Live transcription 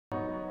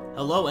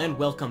Hello and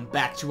welcome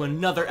back to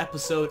another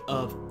episode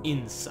of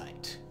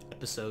Insight,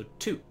 episode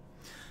 2.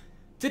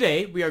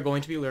 Today we are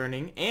going to be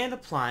learning and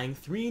applying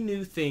 3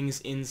 new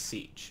things in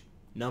Siege.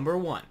 Number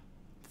 1,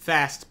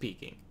 fast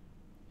peeking.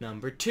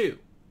 Number 2,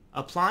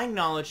 applying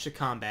knowledge to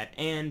combat.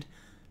 And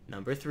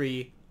number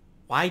 3,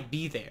 why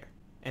be there?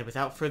 And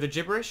without further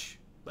gibberish,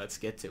 let's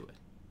get to it.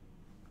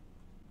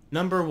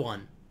 Number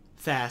 1,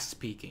 fast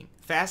peeking.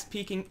 Fast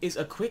peeking is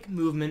a quick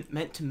movement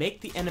meant to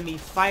make the enemy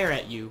fire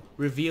at you,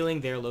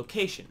 revealing their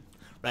location.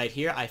 Right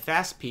here, I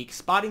fast peek,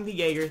 spotting the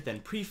Jaeger,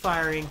 then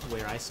pre-firing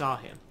where I saw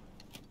him.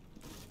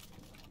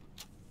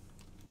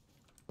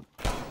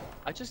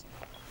 You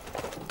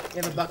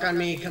have a buck on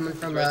me coming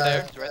from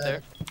right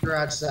there.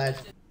 Garage side.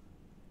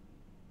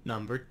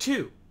 Number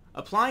 2,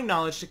 applying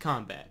knowledge to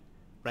combat.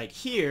 Right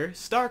here,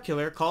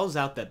 Starkiller calls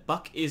out that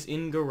Buck is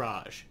in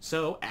garage.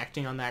 So,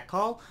 acting on that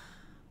call,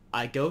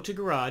 I go to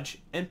garage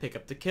and pick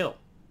up the kill.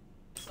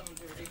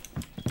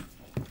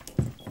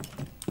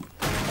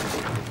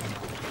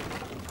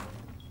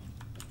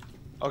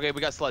 Okay,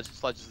 we got Sludge.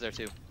 Sludge is there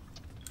too.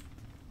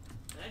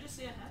 Did I just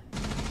see a hat?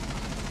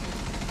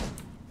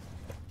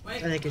 I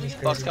think it's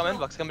just Buck's crazy. coming.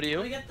 Buck's coming to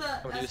you. Get the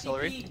Coming to you,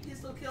 Celery.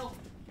 pistol kill.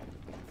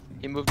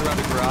 He moved around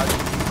the garage.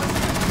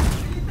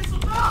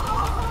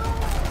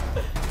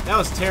 That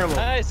was terrible.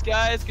 Nice,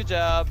 guys. Good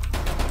job.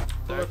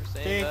 Sorry for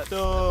saying that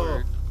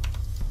word.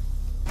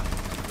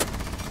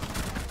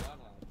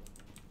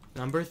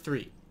 Number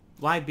 3,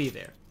 why be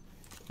there?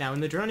 Now in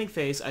the droning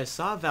phase, I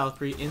saw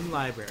Valkyrie in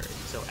library,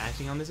 so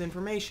acting on this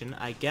information,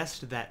 I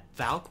guessed that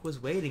Valk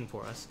was waiting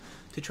for us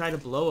to try to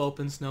blow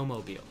open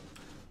Snowmobile.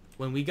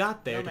 When we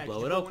got there to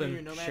blow it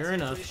open, sure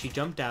enough, she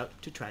jumped out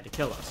to try to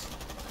kill us.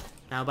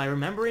 Now by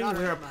remembering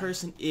where a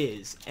person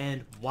is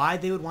and why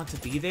they would want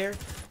to be there,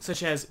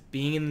 such as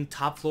being in the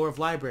top floor of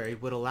library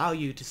would allow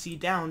you to see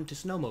down to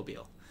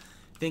Snowmobile.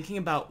 Thinking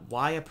about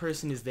why a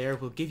person is there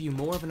will give you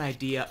more of an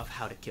idea of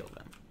how to kill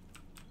them.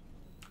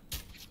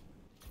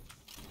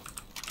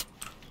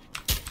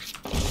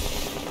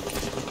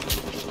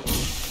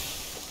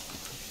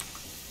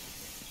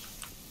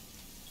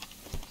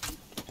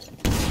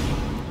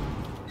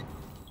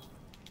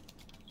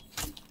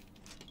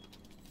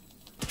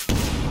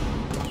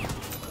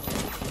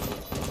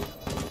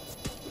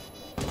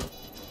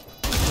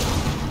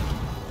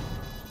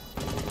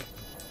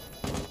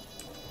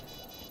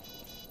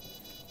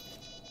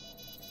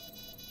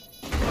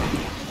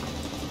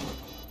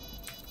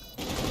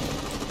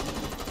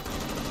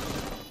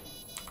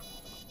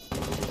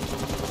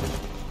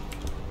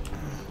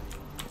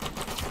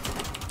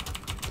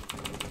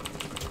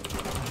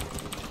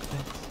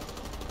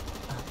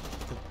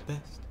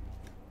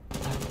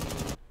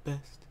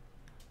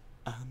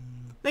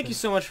 Thank you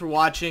so much for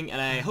watching,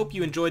 and I hope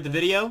you enjoyed the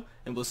video,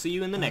 and we'll see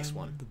you in the next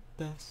one.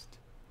 The best.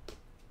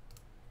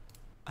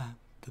 I'm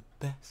the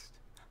best.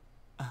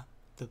 I'm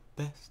the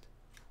best.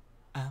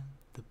 I'm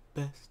the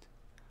best.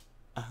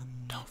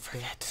 Don't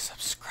forget to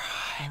subscribe.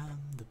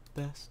 I'm the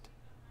best.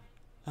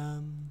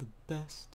 I'm the best.